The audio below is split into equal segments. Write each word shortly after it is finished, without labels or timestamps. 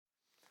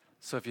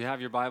So if you have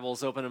your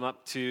Bibles, open them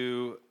up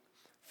to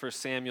 1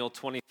 Samuel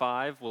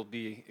 25. We'll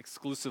be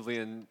exclusively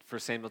in 1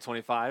 Samuel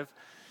 25.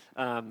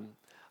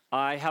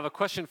 I have a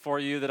question for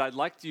you that I'd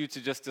like you to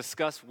just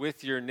discuss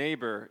with your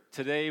neighbor.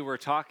 Today we're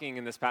talking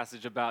in this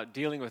passage about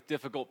dealing with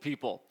difficult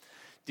people,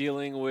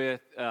 dealing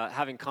with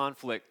having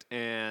conflict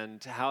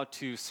and how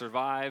to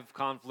survive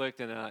conflict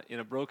in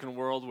a broken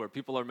world where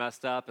people are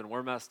messed up and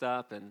we're messed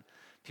up and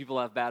people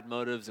have bad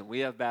motives and we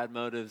have bad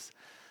motives.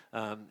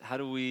 How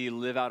do we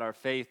live out our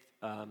faith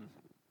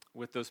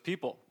with those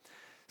people?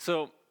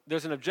 So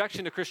there's an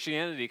objection to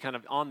Christianity kind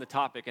of on the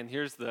topic, and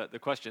here's the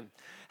question.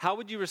 How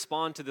would you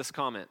respond to this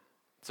comment?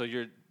 So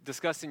you're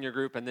discussing your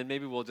group, and then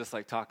maybe we'll just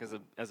talk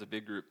as a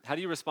big group. How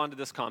do you respond to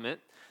this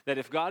comment that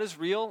if God is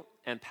real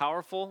and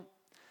powerful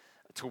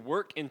to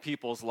work in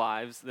people's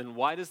lives, then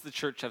why does the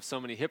church have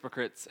so many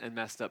hypocrites and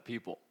messed up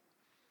people?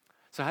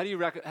 So how do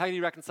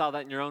you reconcile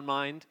that in your own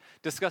mind?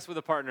 Discuss with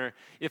a partner.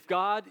 If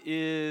God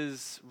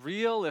is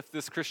real, if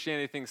this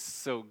Christianity thing's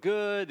so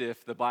good,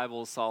 if the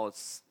Bible is all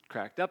it's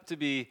cracked up to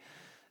be,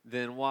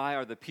 then why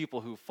are the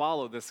people who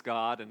follow this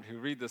God and who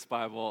read this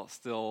Bible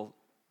still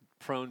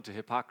prone to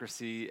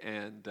hypocrisy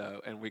and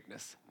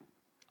weakness?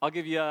 I'll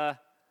give you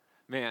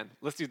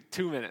let's do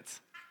 2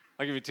 minutes.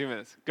 I'll give you 2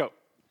 minutes. Go.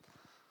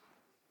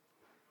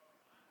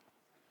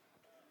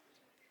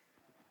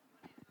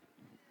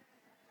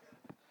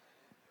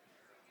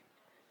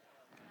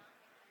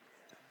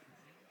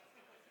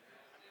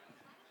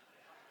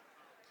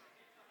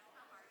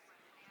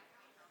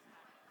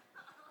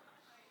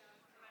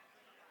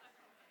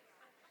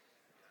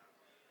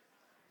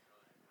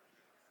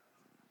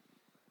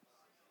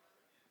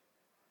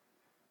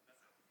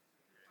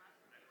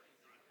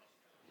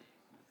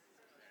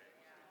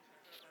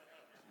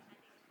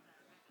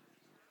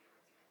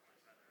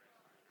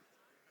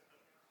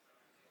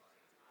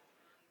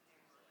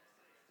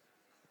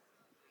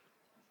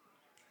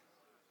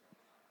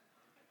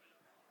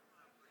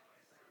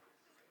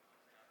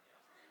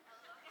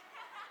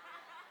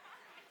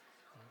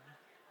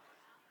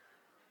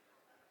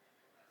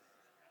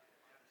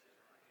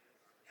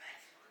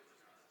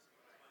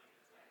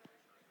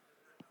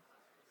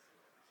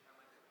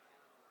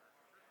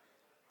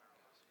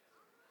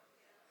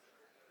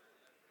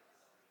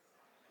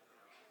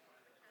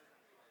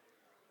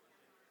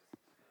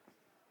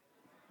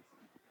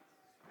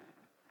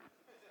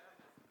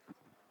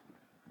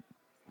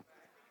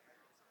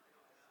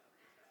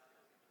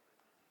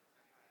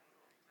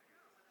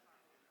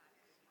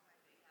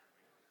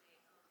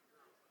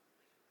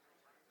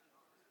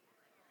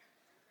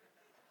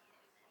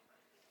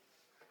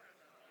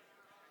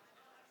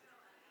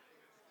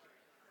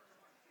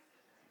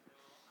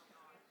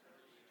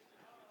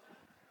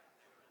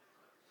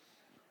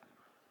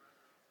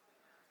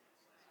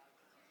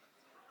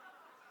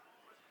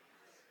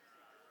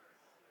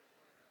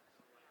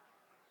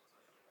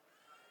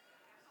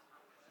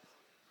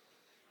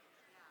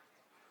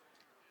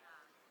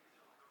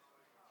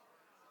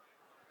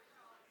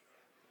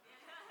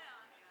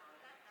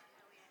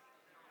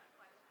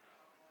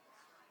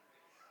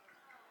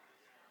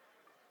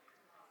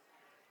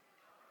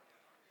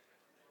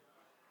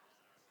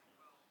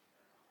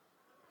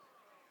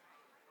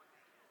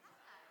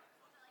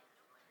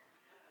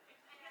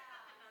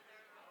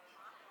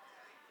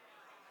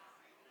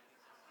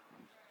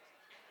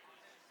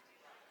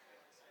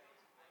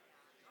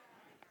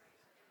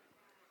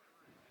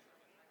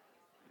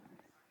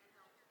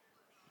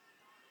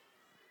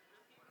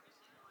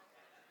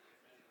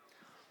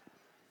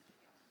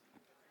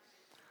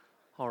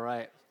 All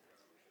right.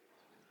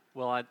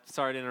 Well, I'm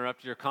sorry to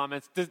interrupt your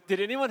comments. Did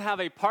anyone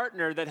have a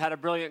partner that had a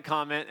brilliant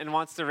comment and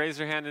wants to raise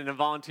your hand and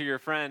volunteer your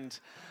friend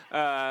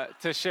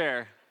to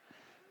share?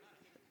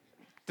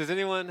 Does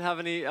anyone have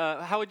any?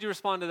 How would you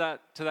respond to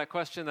that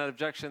question, that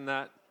objection,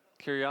 that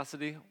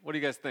curiosity? What do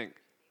you guys think?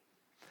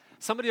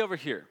 Somebody over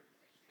here.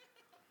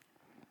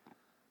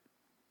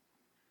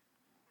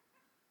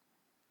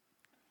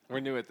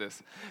 We're new at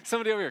this.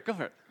 Somebody over here. Go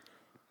for it.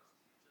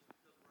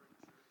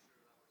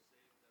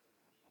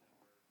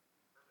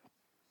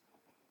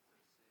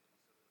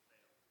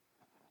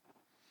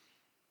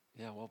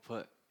 Yeah, well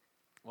put.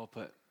 Well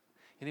put.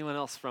 Anyone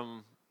else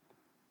from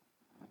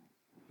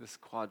this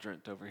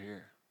quadrant over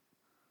here?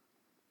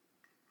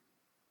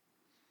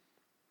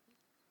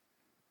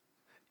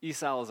 E.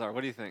 Salazar,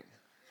 what do you think?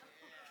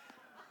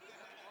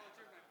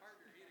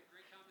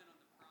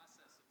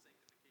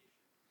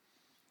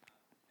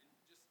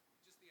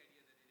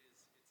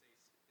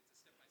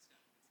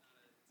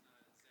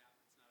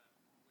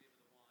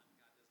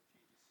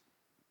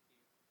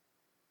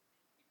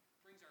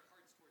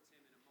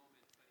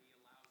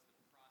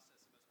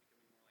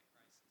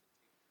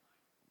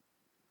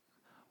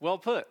 Well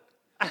put.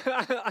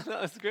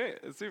 That's great.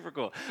 It's super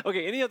cool.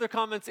 Okay, any other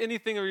comments?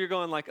 Anything where you're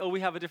going like, oh, we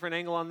have a different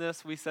angle on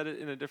this. We said it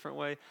in a different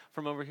way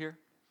from over here?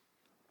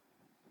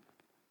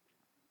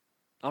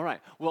 All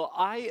right. Well,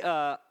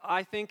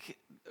 I think,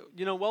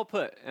 well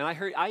put. And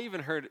I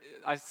even heard,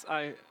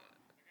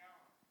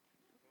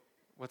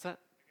 what's that?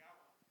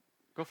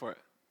 Go for it.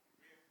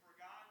 We have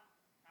forgotten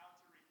how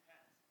to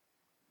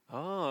repent.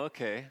 Oh,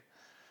 okay.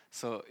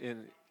 So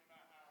in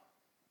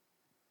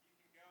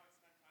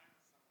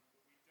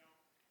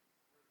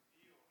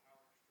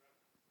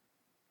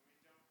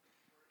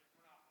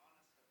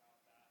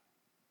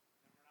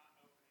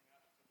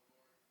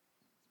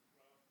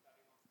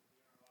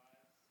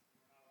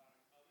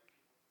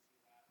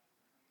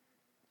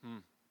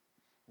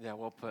Yeah,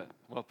 well put.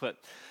 Well put.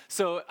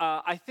 So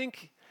I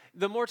think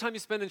the more time you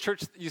spend in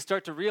church, you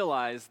start to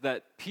realize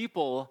that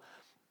people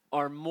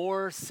are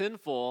more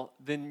sinful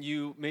than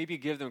you maybe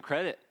give them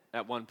credit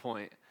at one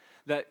point.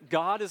 That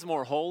God is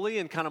more holy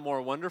and kind of more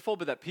wonderful,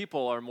 but that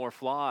people are more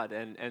flawed.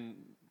 And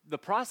the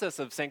process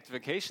of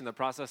sanctification, the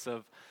process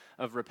of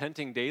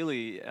repenting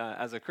daily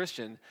as a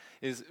Christian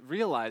is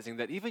realizing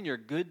that even your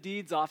good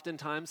deeds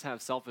oftentimes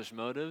have selfish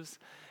motives,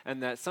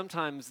 and that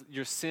sometimes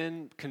your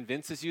sin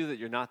convinces you that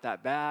you're not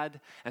that bad,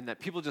 and that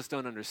people just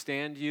don't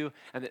understand you,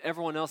 and that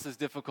everyone else is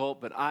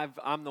difficult, but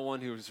I'm the one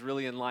who's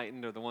really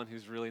enlightened, or the one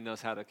who's really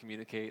knows how to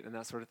communicate, and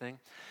that sort of thing.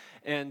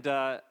 And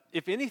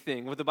if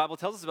anything, what the Bible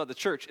tells us about the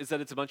church is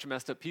that it's a bunch of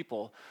messed up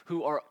people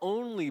who are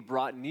only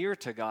brought near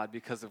to God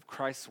because of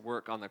Christ's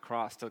work on the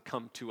cross to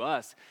come to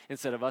us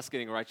instead of us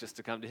getting righteous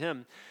to come to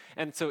him.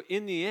 And so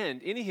in the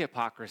end, any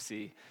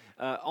hypocrisy,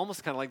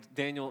 almost kind of like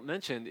Daniel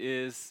mentioned,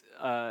 is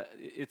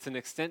it's an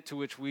extent to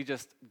which we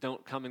just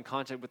don't come in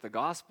contact with the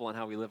gospel and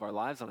how we live our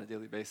lives on a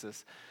daily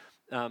basis.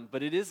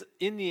 But it is,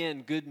 in the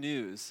end, good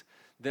news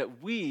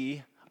that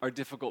we are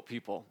difficult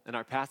people. And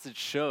our passage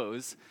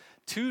shows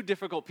two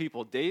difficult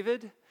people,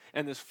 David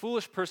and this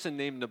foolish person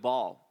named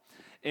Nabal.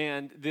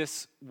 And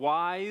this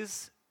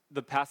wise,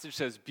 the passage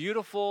says,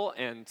 beautiful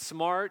and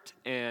smart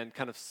and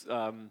kind of,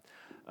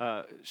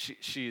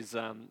 she's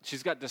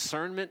got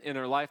discernment in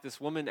her life,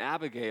 this woman,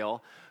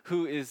 Abigail,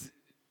 who is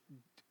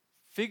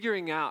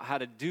figuring out how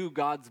to do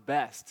God's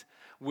best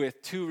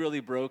with two really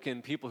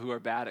broken people who are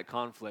bad at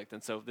conflict.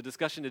 And so the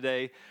discussion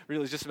today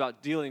really is just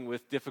about dealing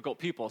with difficult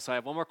people. So I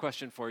have one more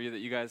question for you that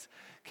you guys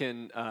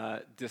can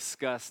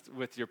discuss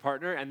with your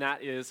partner, and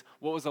that is,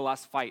 what was the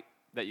last fight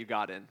that you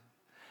got in?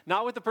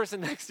 Not with the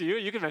person next to you,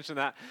 you can mention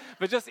that,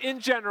 but just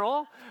in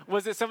general,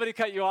 was it somebody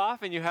cut you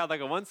off and you had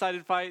like a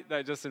one-sided fight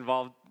that just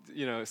involved,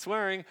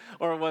 swearing,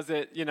 or was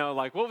it,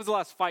 like, what was the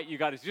last fight you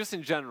got into, just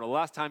in general, the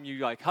last time you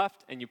like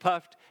huffed and you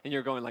puffed and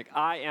you're going like,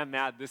 I am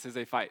mad, this is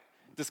a fight?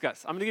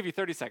 Discuss. I'm going to give you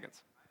 30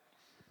 seconds.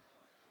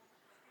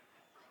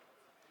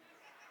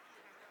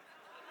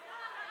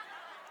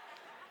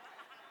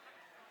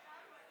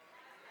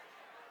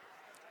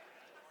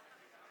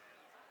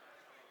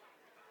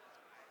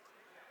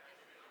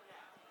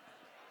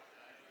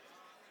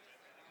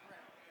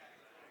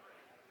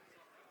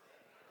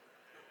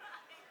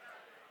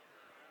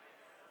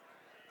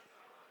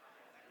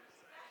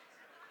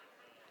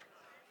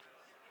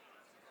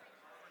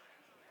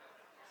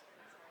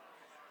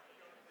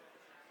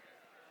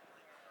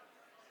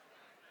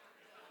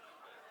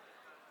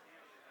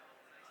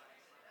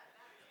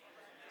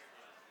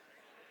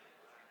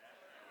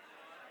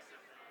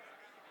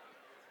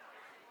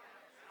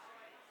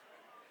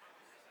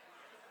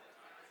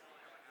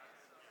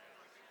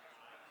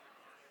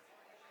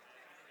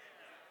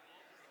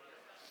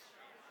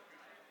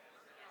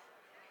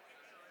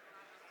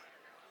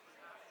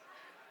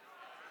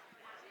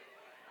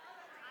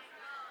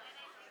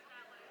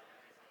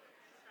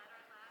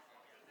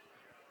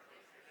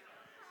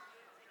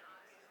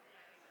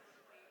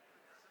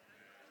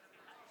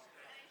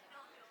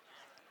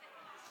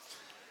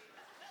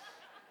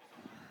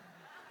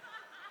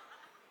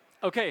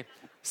 Okay,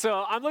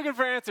 so I'm looking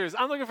for answers.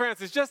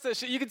 Just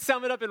so you can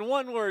sum it up in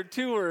one word,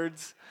 2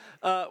 words.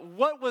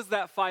 What was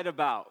that fight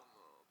about?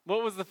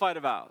 What was the fight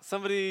about?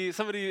 Somebody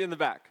in the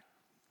back.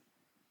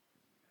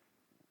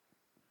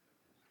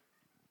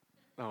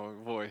 Oh,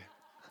 boy.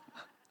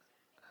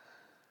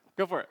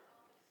 Go for it.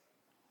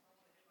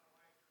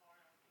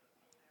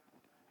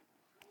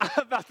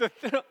 About the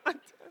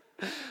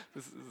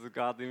This is a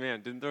godly man.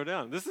 Didn't throw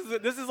down. This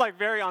is like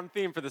very on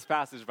theme for this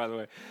passage, by the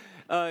way.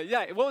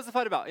 Yeah, what was the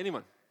fight about?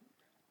 Anyone?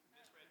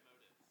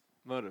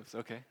 Misread motives.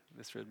 Okay.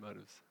 Misread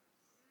motives.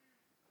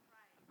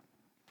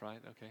 Pride.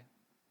 Okay.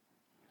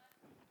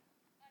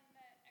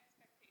 Unmet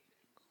expectations.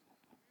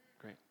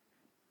 Great.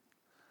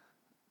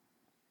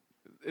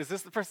 Is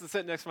this the person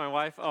sitting next to my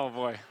wife? Oh,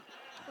 boy.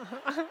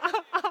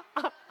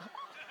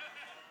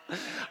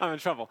 I'm in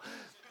trouble.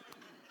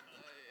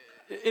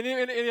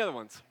 Any other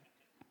ones?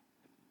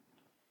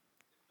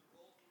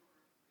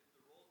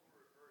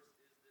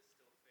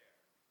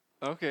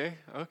 Okay.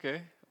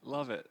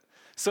 Love it.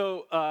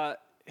 So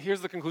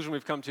here's the conclusion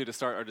we've come to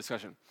start our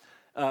discussion.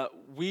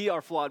 We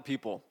are flawed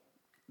people.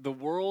 The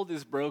world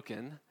is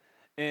broken.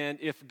 And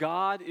if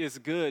God is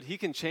good, he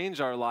can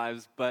change our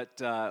lives, but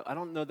I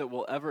don't know that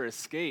we'll ever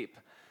escape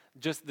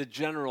just the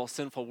general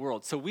sinful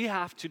world. So we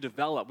have to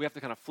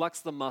kind of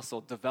flex the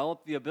muscle,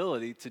 develop the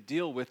ability to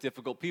deal with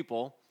difficult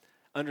people,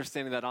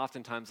 understanding that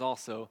oftentimes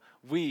also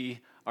we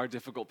are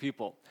difficult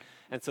people.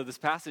 And so this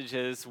passage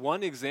is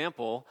one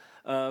example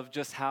of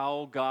just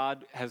how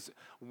God has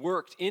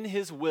worked in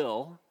his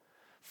will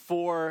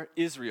for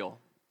Israel,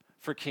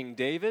 for King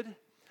David,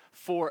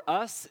 For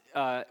us,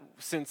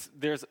 since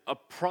there's a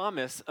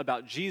promise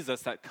about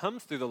Jesus that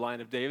comes through the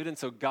line of David, and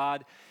so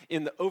God,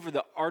 over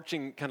the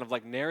arching kind of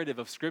like narrative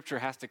of Scripture,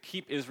 has to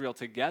keep Israel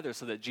together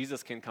so that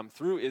Jesus can come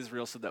through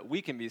Israel so that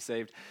we can be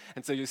saved.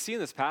 And so you see in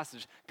this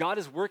passage, God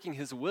is working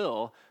his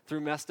will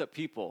through messed up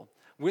people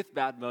with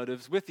bad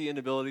motives, with the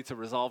inability to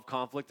resolve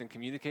conflict and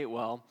communicate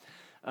well.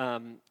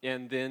 And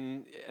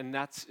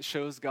that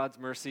shows God's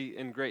mercy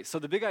and grace. So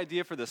the big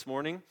idea for this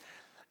morning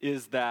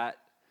is that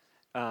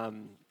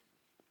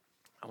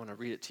I want to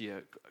read it to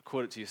you,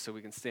 quote it to you so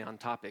we can stay on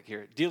topic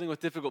here. Dealing with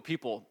difficult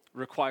people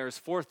requires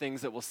 4 things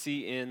that we'll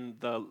see in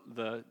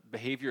the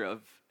behavior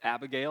of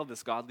Abigail,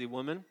 this godly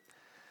woman.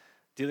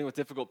 Dealing with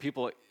difficult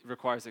people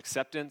requires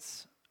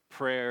acceptance,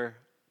 prayer,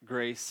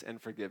 grace,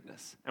 and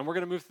forgiveness. And we're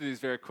going to move through these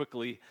very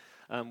quickly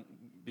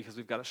because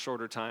we've got a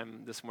shorter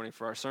time this morning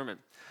for our sermon.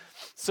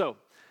 So,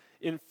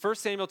 in 1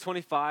 Samuel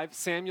 25,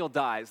 Samuel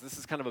dies. This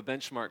is kind of a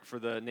benchmark for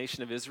the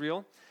nation of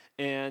Israel.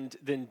 And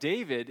then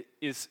David,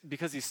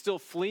 because he's still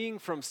fleeing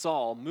from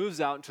Saul, moves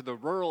out into the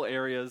rural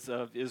areas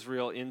of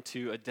Israel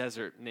into a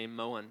desert named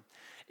Moan.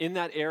 In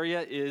that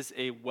area is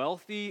a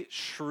wealthy,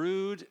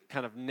 shrewd,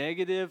 kind of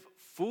negative,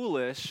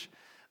 foolish,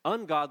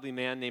 ungodly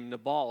man named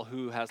Nabal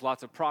who has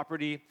lots of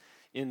property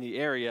in the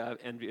area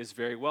and is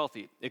very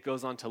wealthy. It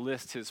goes on to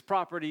list his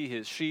property,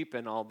 his sheep,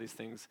 and all these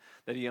things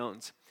that he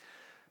owns.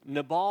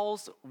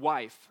 Nabal's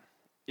wife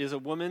is a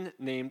woman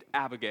named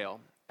Abigail.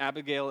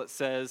 Abigail, it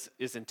says,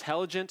 is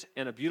intelligent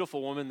and a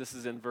beautiful woman. This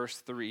is in verse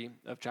 3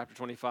 of chapter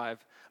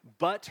 25.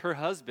 But her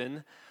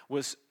husband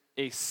was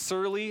a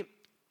surly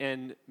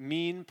and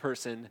mean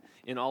person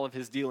in all of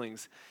his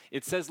dealings.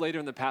 It says later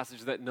in the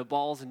passage that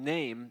Nabal's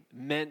name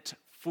meant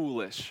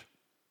foolish.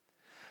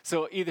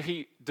 So either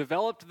he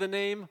developed the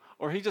name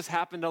or he just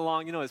happened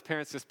along. His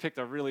parents just picked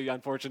a really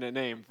unfortunate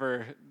name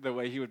for the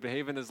way he would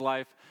behave in his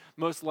life.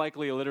 Most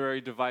likely a literary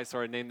device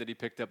or a name that he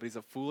picked up, but he's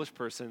a foolish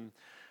person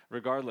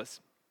regardless.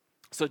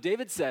 So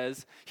David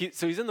says,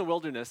 he's in the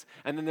wilderness,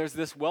 and then there's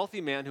this wealthy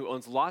man who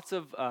owns lots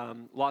of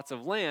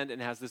land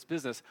and has this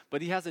business,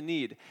 but he has a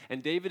need,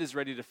 and David is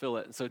ready to fill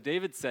it. And so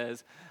David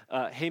says,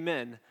 hey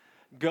men,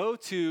 go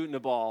to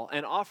Nabal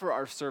and offer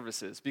our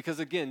services. Because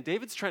again,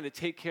 David's trying to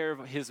take care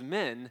of his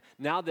men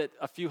now that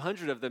a few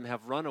hundred of them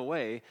have run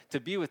away to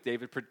be with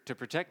David, to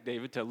protect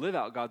David, to live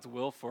out God's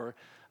will for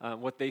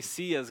what they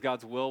see as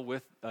God's will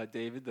with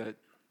David,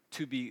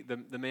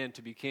 the man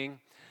to be king.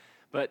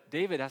 But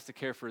David has to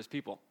care for his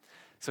people.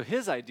 So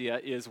his idea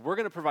is we're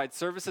going to provide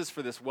services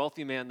for this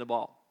wealthy man,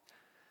 Nabal.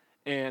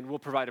 And we'll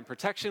provide him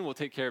protection. We'll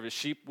take care of his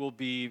sheep. We'll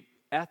be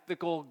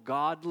ethical,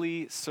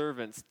 godly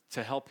servants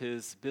to help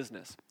his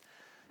business.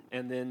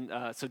 And then,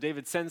 so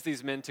David sends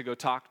these men to go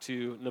talk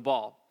to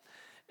Nabal.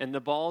 And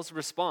Nabal's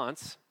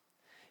response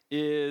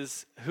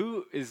is,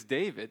 who is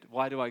David?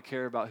 Why do I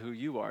care about who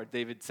you are?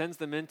 David sends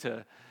them in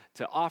to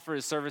offer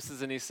his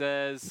services, and he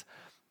says,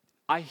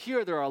 I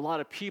hear there are a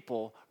lot of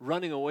people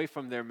running away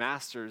from their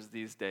masters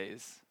these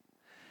days.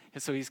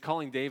 And so he's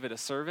calling David a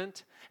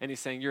servant, and he's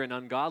saying, you're an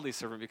ungodly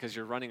servant because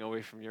you're running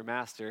away from your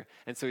master.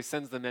 And so he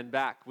sends the men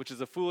back, which is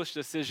a foolish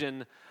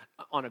decision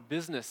on a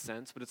business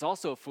sense, but it's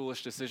also a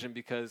foolish decision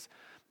because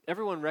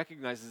everyone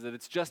recognizes that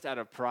it's just out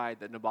of pride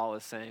that Nabal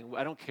is saying,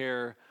 I don't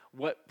care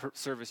what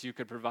service you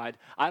could provide.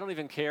 I don't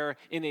even care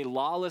in a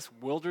lawless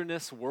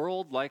wilderness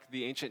world like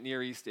the ancient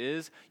Near East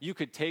is. You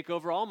could take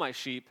over all my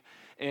sheep,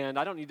 and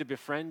I don't need to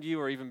befriend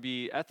you or even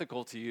be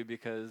ethical to you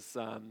because,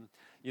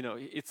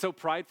 it's so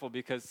prideful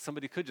because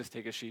somebody could just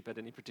take a sheep at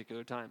any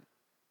particular time.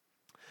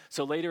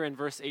 So later in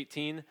verse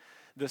 18,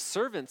 the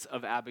servants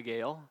of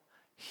Abigail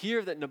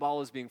hear that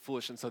Nabal is being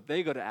foolish, and so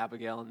they go to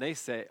Abigail and they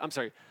say,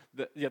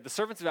 the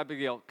servants of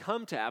Abigail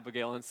come to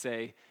Abigail and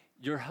say,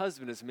 your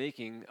husband is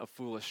making a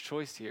foolish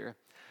choice here.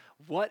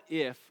 What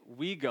if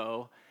we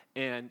go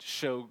and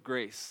show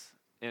grace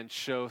and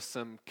show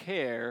some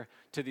care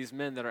to these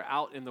men that are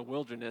out in the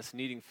wilderness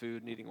needing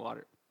food, needing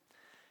water?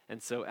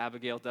 And so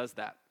Abigail does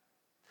that.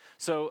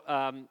 So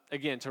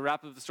again, to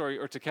wrap up the story,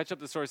 or to catch up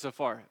the story so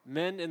far,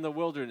 men in the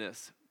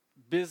wilderness,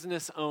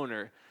 business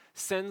owner,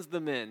 sends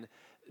them in.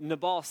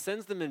 Nabal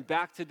sends them in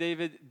back to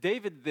David.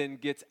 David then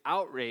gets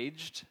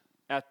outraged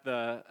at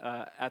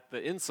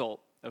the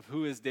insult of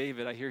who is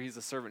David. I hear he's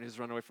a servant who's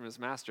run away from his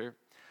master.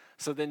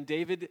 So then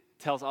David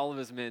tells all of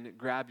his men,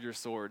 grab your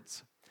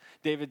swords.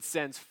 David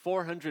sends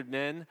 400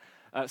 men,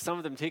 some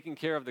of them taking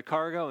care of the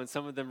cargo and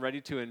some of them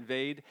ready to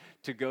invade,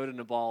 to go to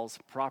Nabal's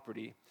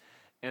property.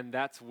 And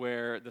that's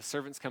where the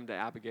servants come to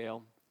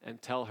Abigail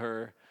and tell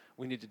her,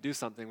 we need to do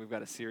something. We've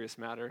got a serious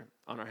matter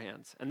on our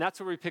hands. And that's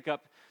where we pick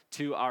up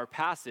to our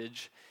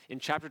passage in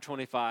chapter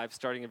 25,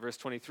 starting in verse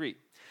 23.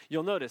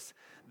 You'll notice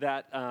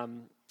that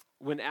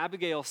when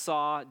Abigail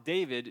saw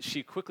David,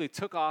 she quickly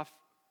got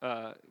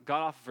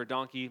off of her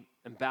donkey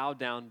and bowed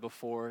down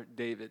before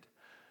David.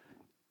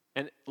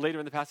 And later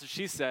in the passage,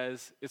 she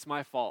says, it's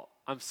my fault.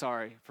 I'm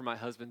sorry for my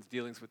husband's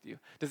dealings with you.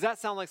 Does that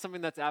sound like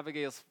something that's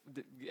Abigail's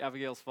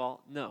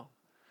fault? No.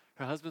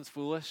 Her husband's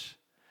foolish,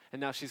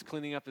 and now she's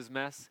cleaning up his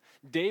mess.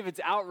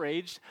 David's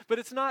outraged, but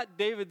it's not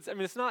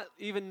it's not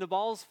even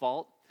Nabal's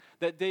fault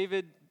that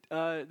David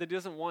that he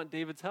doesn't want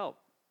David's help.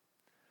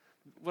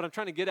 What I'm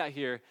trying to get at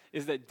here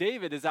is that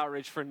David is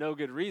outraged for no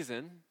good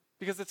reason,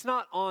 because it's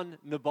not on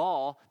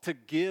Nabal to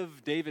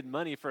give David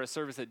money for a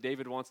service that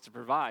David wants to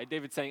provide.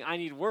 David's saying, I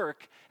need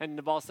work, and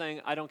Nabal's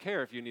saying, I don't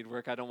care if you need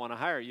work, I don't want to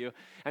hire you.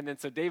 And then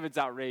so David's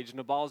outraged,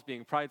 Nabal's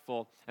being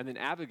prideful, and then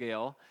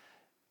Abigail,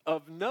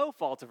 of no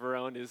fault of her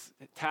own, is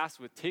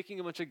tasked with taking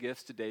a bunch of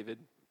gifts to David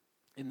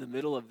in the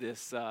middle of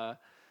this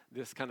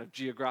kind of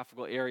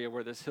geographical area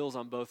where there's hills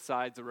on both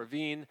sides, a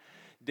ravine.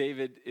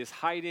 David is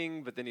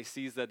hiding, but then he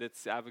sees that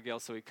it's Abigail,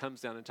 so he comes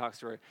down and talks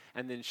to her.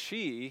 And then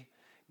she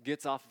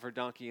gets off of her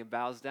donkey and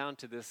bows down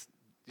to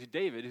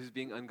David, who's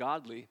being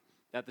ungodly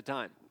at the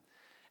time.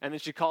 And then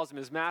she calls him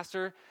his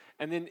master.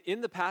 And then in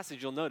the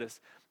passage, you'll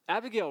notice,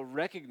 Abigail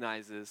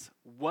recognizes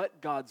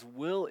what God's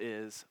will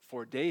is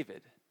for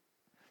David.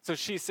 So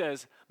she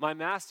says, my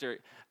master,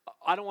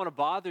 I don't want to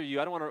bother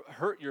you. I don't want to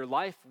hurt your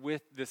life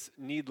with this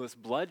needless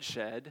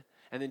bloodshed.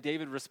 And then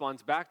David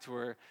responds back to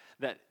her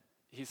that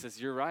he says,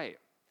 you're right.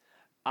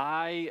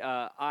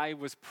 I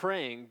was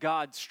praying,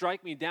 God,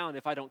 strike me down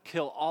if I don't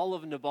kill all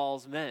of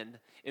Nabal's men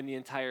in the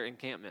entire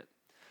encampment.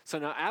 So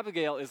now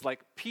Abigail is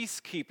like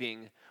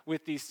peacekeeping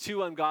with these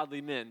two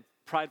ungodly men,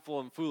 prideful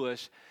and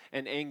foolish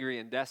and angry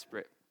and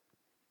desperate.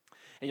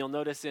 And you'll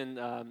notice in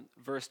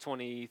verse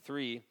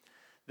 23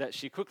 that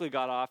she quickly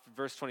got off.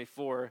 Verse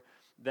 24,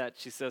 that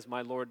she says,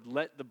 my Lord,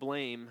 let the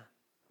blame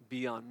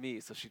be on me.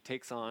 So she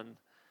takes on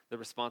the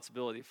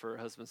responsibility for her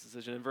husband's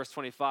decision. In verse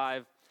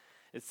 25,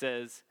 it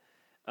says,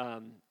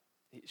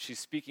 she's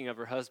speaking of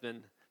her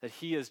husband, that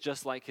he is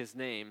just like his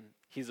name.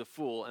 He's a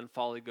fool, and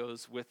folly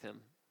goes with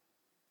him.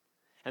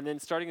 And then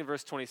starting in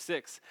verse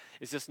 26,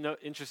 it's just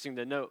interesting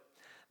to note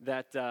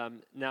that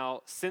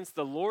now since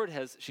the Lord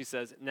has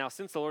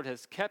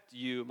kept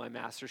you, my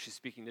master, she's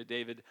speaking to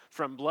David,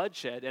 from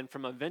bloodshed and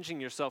from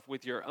avenging yourself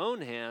with your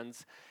own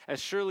hands,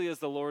 as surely as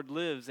the Lord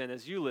lives and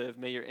as you live,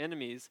 may your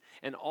enemies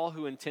and all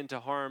who intend to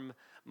harm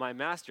my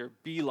master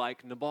be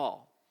like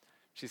Nabal.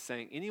 She's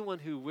saying anyone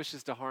who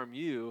wishes to harm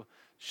you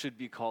should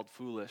be called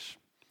foolish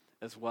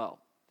as well.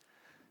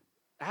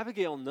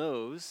 Abigail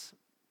knows,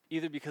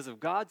 either because of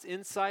God's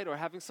insight or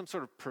having some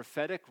sort of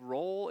prophetic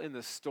role in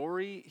the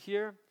story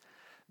here,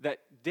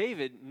 that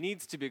David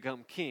needs to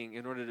become king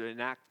in order to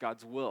enact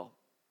God's will,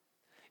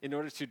 in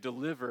order to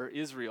deliver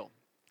Israel.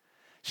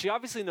 She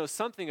obviously knows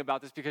something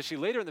about this because she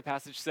later in the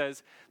passage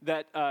says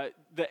that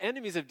the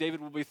enemies of David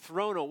will be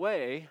thrown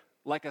away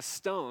like a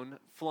stone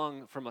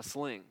flung from a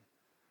sling,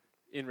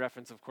 in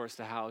reference, of course,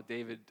 to how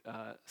David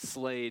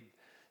slayed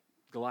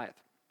Goliath.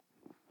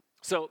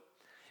 So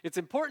it's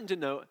important to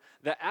note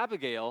that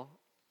Abigail,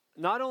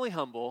 not only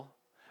humble,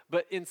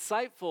 but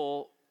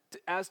insightful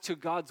as to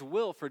God's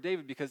will for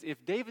David, because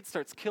if David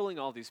starts killing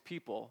all these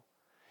people,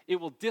 it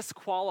will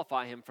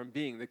disqualify him from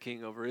being the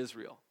king over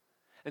Israel.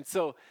 And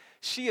so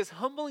she is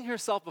humbling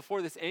herself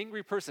before this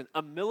angry person,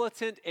 a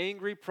militant,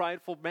 angry,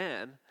 prideful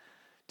man,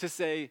 to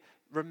say,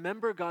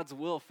 remember God's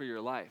will for your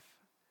life.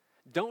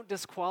 Don't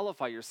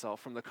disqualify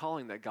yourself from the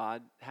calling that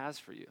God has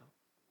for you.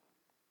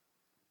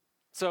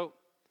 So,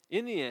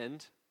 in the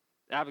end,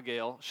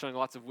 Abigail, showing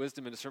lots of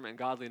wisdom and discernment and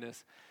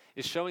godliness,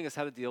 is showing us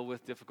how to deal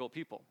with difficult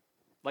people.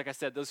 Like I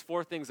said, those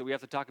four things that we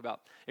have to talk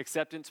about: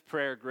 acceptance,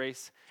 prayer,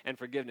 grace, and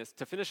forgiveness.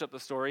 To finish up the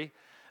story,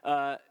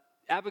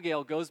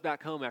 Abigail goes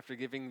back home after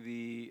giving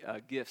the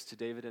gifts to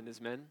David and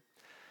his men.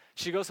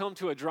 She goes home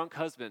to a drunk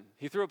husband.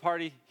 He threw a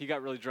party. He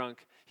got really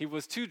drunk. He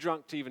was too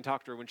drunk to even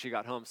talk to her when she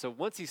got home. So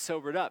once he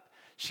sobered up,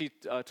 she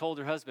told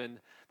her husband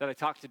that I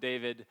talked to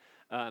David.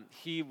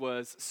 He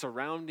was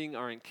surrounding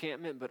our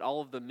encampment, but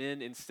all of the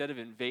men, instead of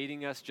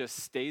invading us, just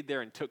stayed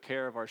there and took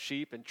care of our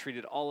sheep and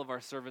treated all of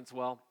our servants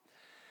well.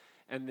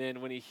 And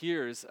then when he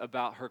hears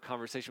about her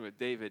conversation with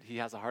David, he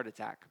has a heart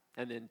attack,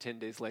 and then 10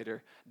 days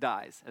later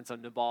dies. And so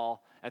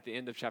Nabal, at the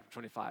end of chapter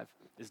 25,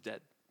 is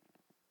dead.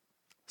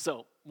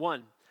 So,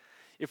 one,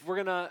 if we're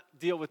going to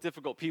deal with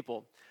difficult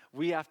people,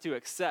 we have to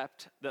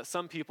accept that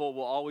some people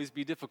will always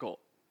be difficult.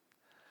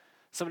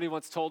 Somebody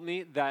once told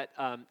me that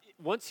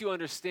once you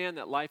understand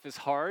that life is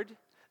hard,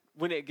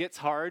 when it gets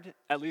hard,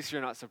 at least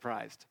you're not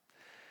surprised.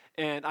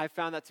 And I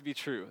found that to be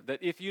true, that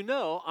if you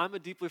know I'm a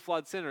deeply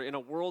flawed sinner in a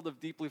world of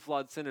deeply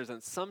flawed sinners,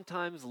 and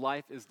sometimes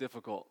life is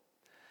difficult,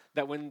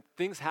 that when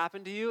things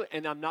happen to you,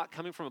 and I'm not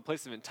coming from a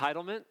place of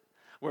entitlement,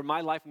 where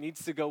my life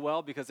needs to go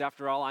well because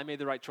after all, I made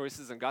the right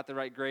choices and got the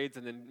right grades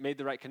and then made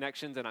the right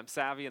connections and I'm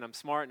savvy and I'm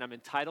smart and I'm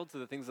entitled to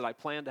the things that I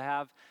plan to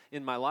have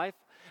in my life.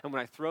 And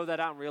when I throw that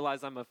out and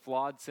realize I'm a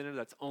flawed sinner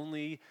that's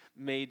only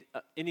made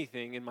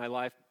anything in my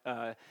life,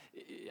 I've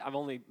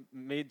only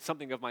made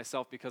something of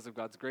myself because of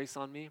God's grace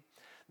on me,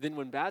 then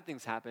when bad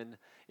things happen,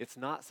 it's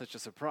not such a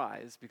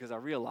surprise because I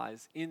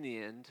realize in the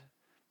end,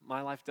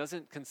 my life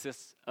doesn't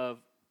consist of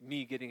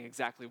me getting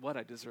exactly what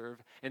I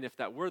deserve, and if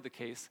that were the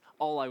case,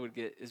 all I would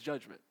get is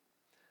judgment.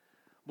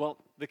 Well,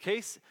 the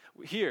case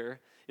here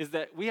is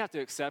that we have to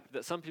accept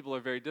that some people are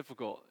very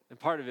difficult, and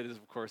part of it is,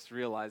 of course,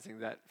 realizing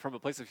that from a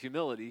place of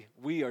humility,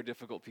 we are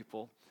difficult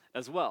people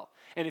as well.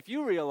 And if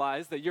you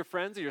realize that your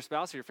friends or your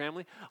spouse or your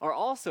family are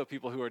also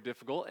people who are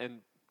difficult and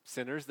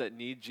sinners that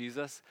need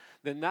Jesus,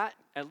 then that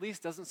at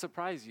least doesn't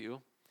surprise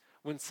you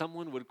when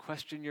someone would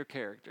question your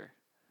character.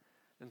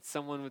 And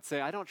someone would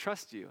say, I don't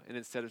trust you. And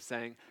instead of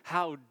saying,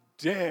 how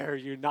dare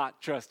you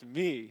not trust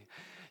me?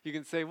 You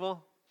can say,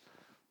 well,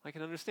 I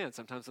can understand.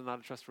 Sometimes I'm not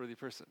a trustworthy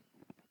person.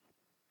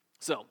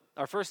 So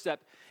our first step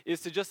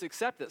is to just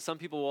accept that some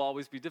people will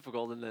always be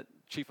difficult and that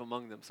chief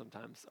among them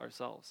sometimes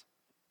ourselves.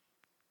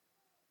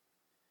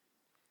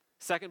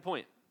 Second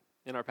point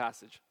in our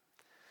passage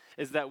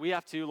is that we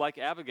have to, like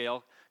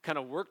Abigail, kind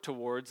of work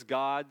towards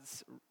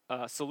God's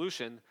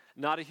solution,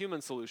 not a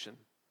human solution.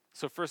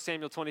 So 1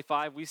 Samuel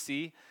 25, we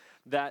see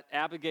that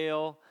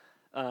Abigail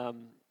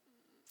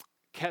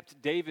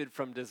kept David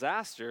from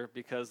disaster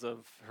because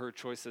of her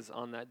choices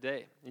on that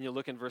day. And you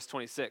look in verse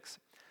 26.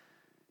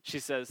 She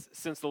says,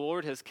 since the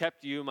Lord has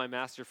kept you, my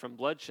master, from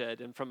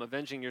bloodshed and from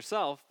avenging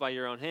yourself by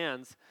your own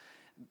hands.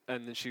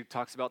 And then she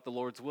talks about the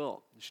Lord's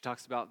will. She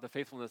talks about the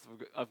faithfulness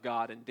of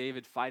God and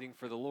David fighting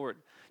for the Lord.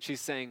 She's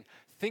saying,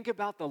 think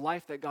about the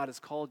life that God has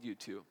called you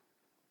to.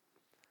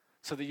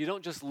 So that you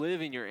don't just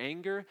live in your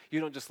anger, you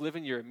don't just live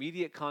in your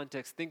immediate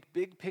context. Think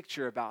big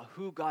picture about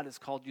who God has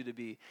called you to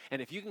be.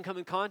 And if you can come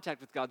in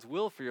contact with God's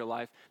will for your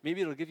life,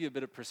 maybe it'll give you a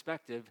bit of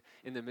perspective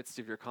in the midst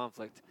of your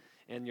conflict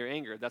and your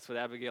anger. That's what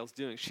Abigail's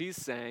doing. She's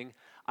saying,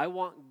 I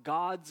want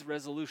God's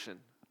resolution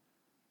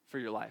for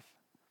your life,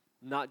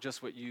 not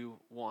just what you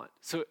want.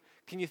 So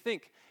can you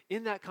think,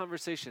 in that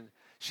conversation,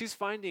 she's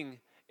finding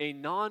a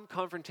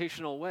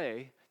non-confrontational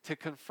way to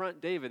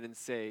confront David and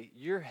say,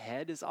 your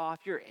head is off,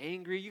 you're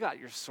angry, you got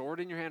your sword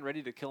in your hand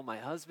ready to kill my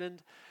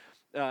husband.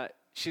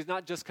 She's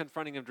not just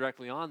confronting him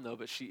directly on, though,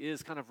 but she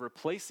is kind of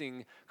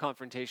replacing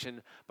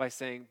confrontation by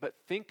saying, but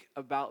think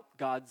about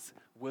God's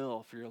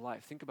will for your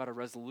life. Think about a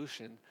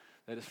resolution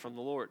that is from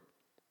the Lord.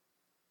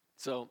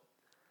 So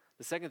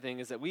the second thing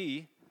is that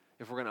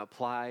if we're going to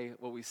apply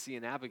what we see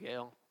in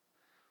Abigail,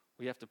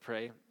 we have to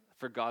pray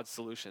for God's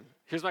solution.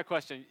 Here's my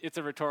question. It's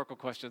a rhetorical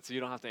question, so you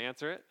don't have to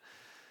answer it.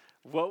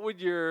 What would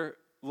your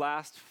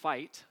last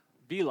fight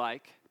be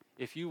like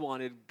if you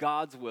wanted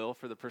God's will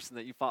for the person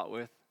that you fought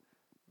with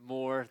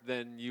more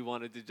than you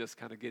wanted to just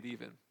kind of get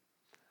even?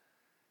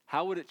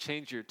 How would it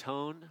change your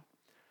tone?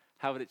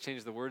 How would it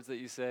change the words that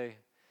you say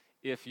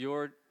if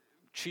your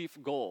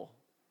chief goal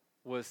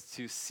was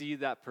to see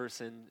that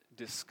person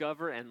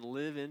discover and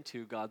live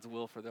into God's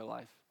will for their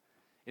life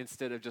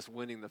instead of just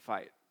winning the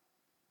fight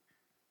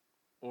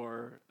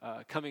or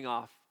coming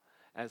off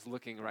as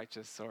looking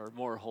righteous or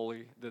more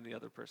holy than the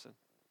other person?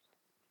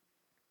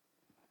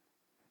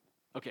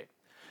 Okay.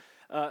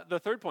 The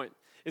third point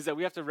is that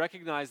we have to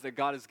recognize that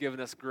God has given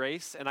us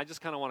grace, and I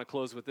just kind of want to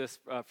close with this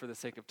for the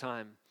sake of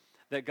time,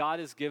 that God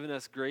has given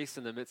us grace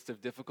in the midst of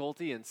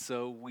difficulty, and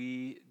so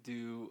we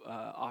do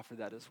offer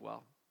that as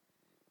well.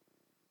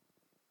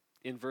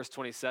 In verse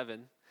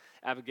 27,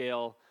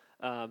 Abigail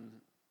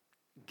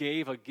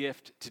gave a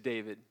gift to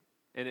David,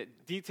 and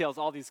it details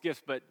all these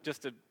gifts, but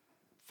just to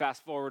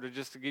fast forward or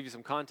just to give you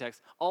some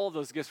context, all of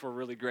those gifts were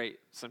really great.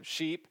 Some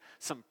sheep,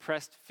 some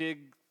pressed fig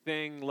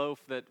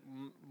loaf that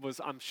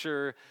was, I'm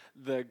sure,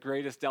 the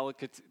greatest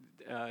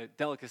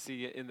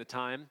delicacy in the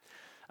time.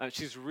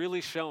 She's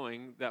really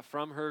showing that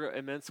from her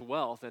immense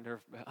wealth and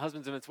her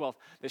husband's immense wealth,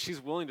 that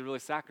she's willing to really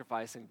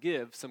sacrifice and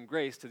give some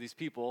grace to these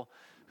people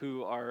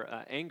who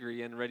are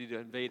angry and ready to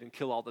invade and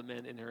kill all the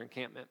men in her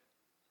encampment.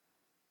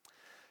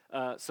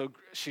 So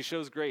she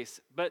shows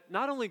grace, but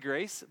not only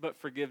grace, but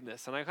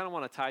forgiveness. And I kind of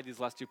want to tie these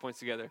last 2 points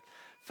together.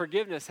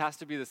 Forgiveness has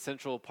to be the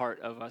central part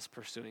of us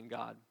pursuing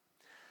God.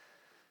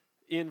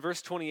 In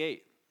verse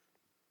 28,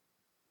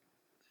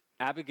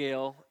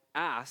 Abigail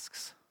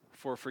asks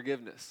for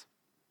forgiveness.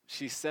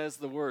 She says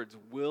the words,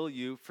 will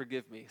you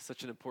forgive me?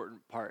 Such an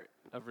important part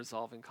of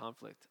resolving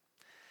conflict.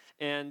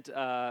 And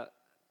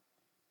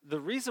the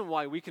reason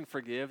why we can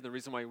forgive, the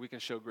reason why we can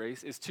show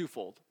grace is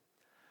twofold.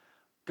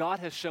 God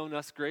has shown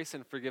us grace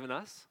and forgiven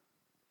us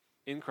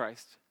in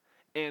Christ,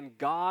 and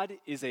God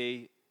is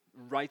a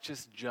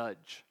righteous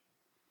judge.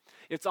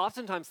 It's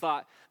oftentimes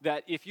thought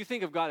that if you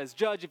think of God as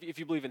judge, if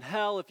you believe in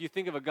hell, if you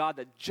think of a God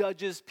that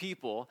judges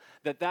people,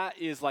 that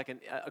is like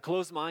a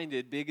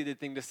closed-minded, bigoted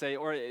thing to say,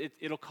 or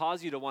it'll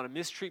cause you to want to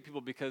mistreat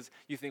people because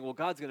you think, well,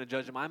 God's going to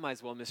judge them, I might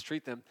as well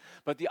mistreat them.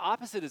 But the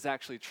opposite is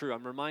actually true.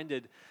 I'm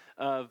reminded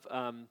of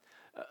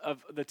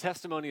the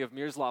testimony of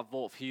Miroslav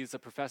Volf. He's a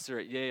professor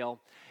at Yale,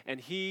 and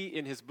he,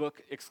 in his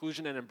book,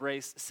 Exclusion and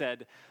Embrace,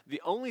 said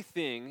the only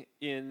thing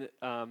in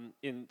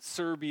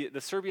Serbia,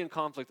 the Serbian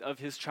conflict of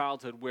his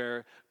childhood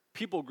where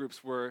people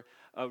groups were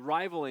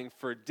rivaling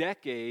for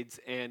decades,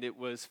 and it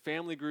was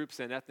family groups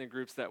and ethnic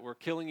groups that were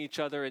killing each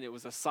other, and it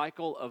was a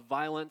cycle of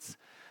violence.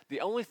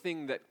 The only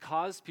thing that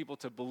caused people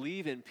to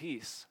believe in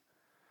peace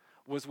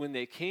was when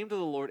they came to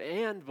the Lord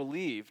and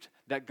believed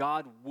that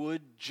God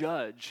would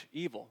judge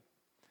evil.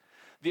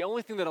 The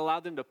only thing that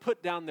allowed them to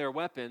put down their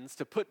weapons,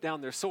 to put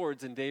down their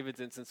swords in David's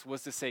instance,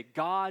 was to say,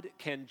 God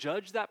can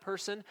judge that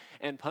person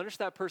and punish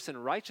that person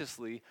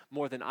righteously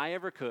more than I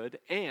ever could,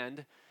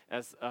 and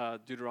as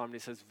Deuteronomy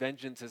says,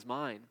 vengeance is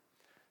mine,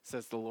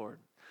 says the Lord.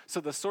 So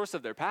the source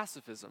of their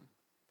pacifism,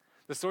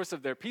 The source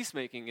of their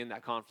peacemaking in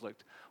that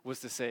conflict was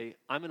to say,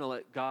 I'm going to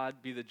let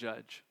God be the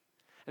judge.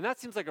 And that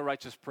seems like a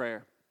righteous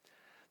prayer,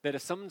 that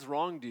if someone's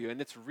wronged you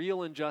and it's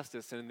real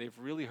injustice and they've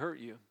really hurt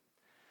you,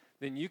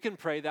 then you can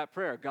pray that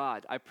prayer.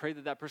 God, I pray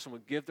that that person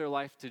would give their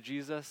life to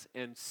Jesus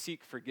and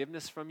seek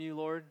forgiveness from you,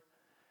 Lord.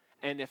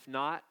 And if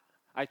not,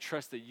 I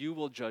trust that you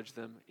will judge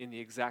them in the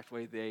exact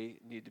way they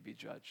need to be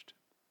judged.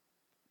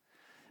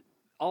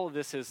 All of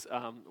this has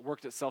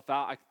worked itself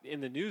out. In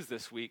the news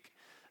this week,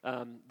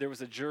 there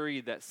was a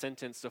jury that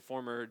sentenced a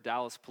former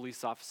Dallas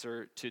police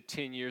officer to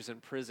 10 years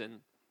in prison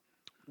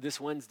this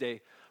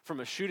Wednesday from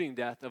a shooting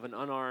death of an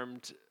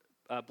unarmed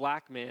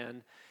black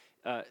man.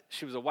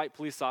 She was a white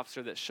police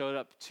officer that showed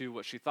up to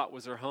what she thought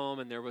was her home,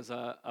 and there was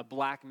a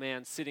black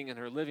man sitting in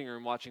her living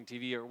room watching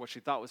TV, or what she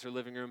thought was her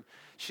living room.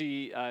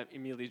 She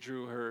immediately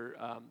drew her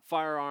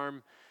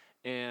firearm,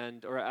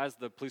 or as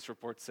the police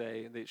reports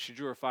say, she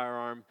drew her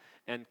firearm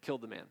and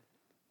killed the man.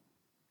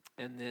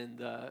 And then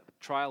the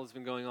trial has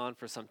been going on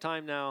for some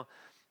time now,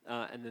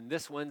 and then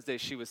this Wednesday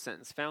she was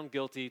sentenced, found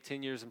guilty,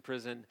 10 years in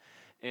prison,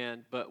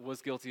 but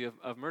was guilty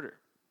of murder.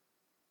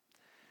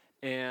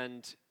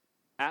 And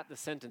at the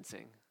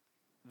sentencing,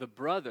 the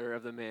brother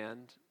of the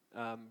man,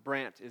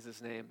 Brant is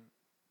his name,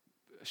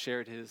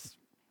 shared his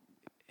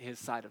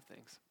side of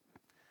things.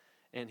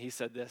 And he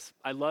said this: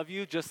 I love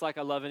you just like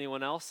I love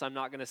anyone else. I'm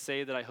not going to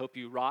say that I hope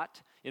you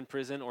rot in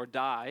prison or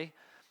die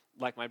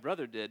like my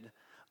brother did.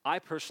 I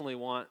personally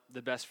want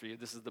the best for you.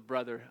 This is the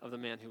brother of the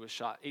man who was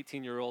shot,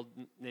 18-year-old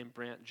named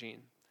Brant Jean.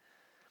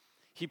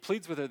 He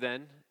pleads with her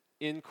then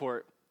in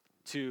court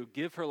to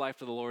give her life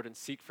to the Lord and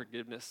seek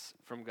forgiveness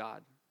from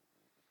God.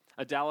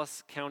 A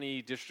Dallas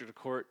County District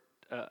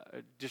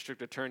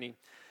Attorney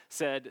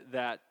said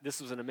that this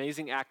was an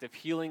amazing act of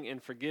healing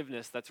and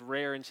forgiveness that's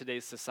rare in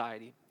today's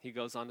society. He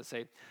goes on to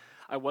say,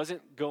 I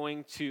wasn't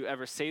going to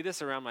ever say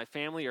this around my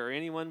family or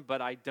anyone,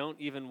 but I don't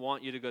even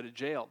want you to go to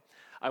jail.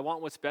 I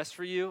want what's best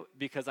for you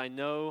because I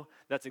know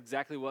that's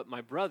exactly what my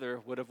brother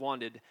would have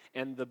wanted,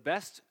 and that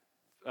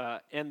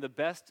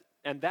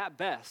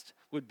best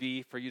would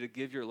be for you to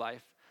give your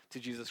life to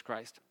Jesus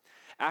Christ.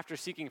 After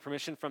seeking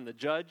permission from the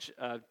judge,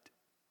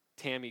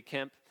 Tammy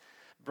Kemp,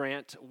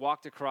 Brant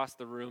walked across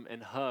the room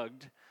and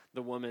hugged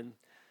the woman,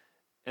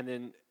 and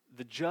then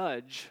the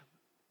judge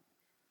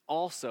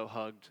also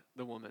hugged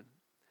the woman.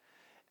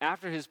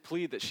 After his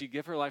plea that she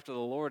give her life to the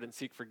Lord and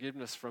seek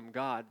forgiveness from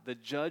God, the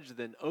judge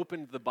then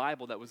opened the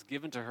Bible that was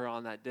given to her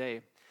on that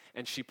day,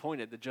 and she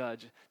pointed, the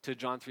judge, to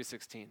John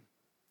 3:16.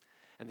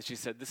 And then she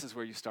said, this is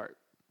where you start.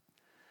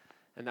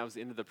 And that was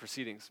the end of the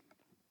proceedings.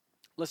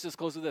 Let's just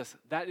close with this.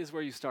 That is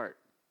where you start.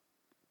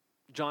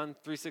 John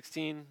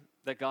 3:16,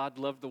 that God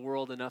loved the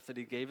world enough that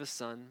he gave his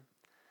son,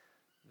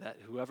 that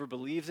whoever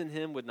believes in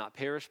him would not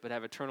perish but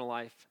have eternal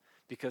life,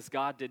 because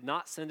God did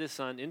not send his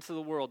son into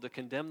the world to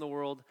condemn the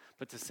world,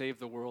 but to save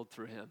the world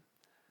through him.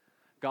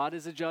 God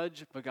is a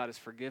judge, but God is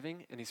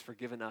forgiving, and he's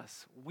forgiven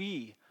us.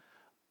 We,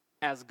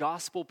 as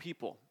gospel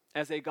people,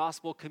 as a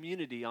gospel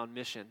community on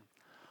mission,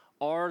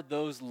 are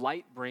those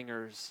light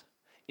bringers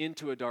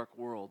into a dark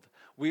world.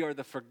 We are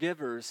the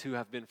forgivers who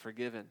have been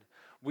forgiven.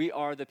 We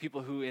are the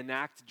people who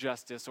enact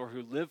justice or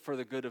who live for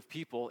the good of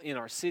people in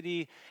our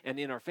city and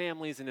in our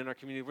families and in our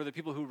community. We're the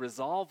people who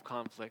resolve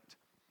conflict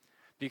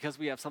because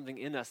we have something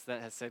in us that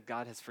has said,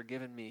 God has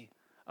forgiven me,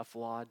 a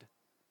flawed,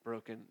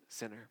 broken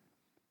sinner.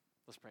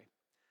 Let's pray.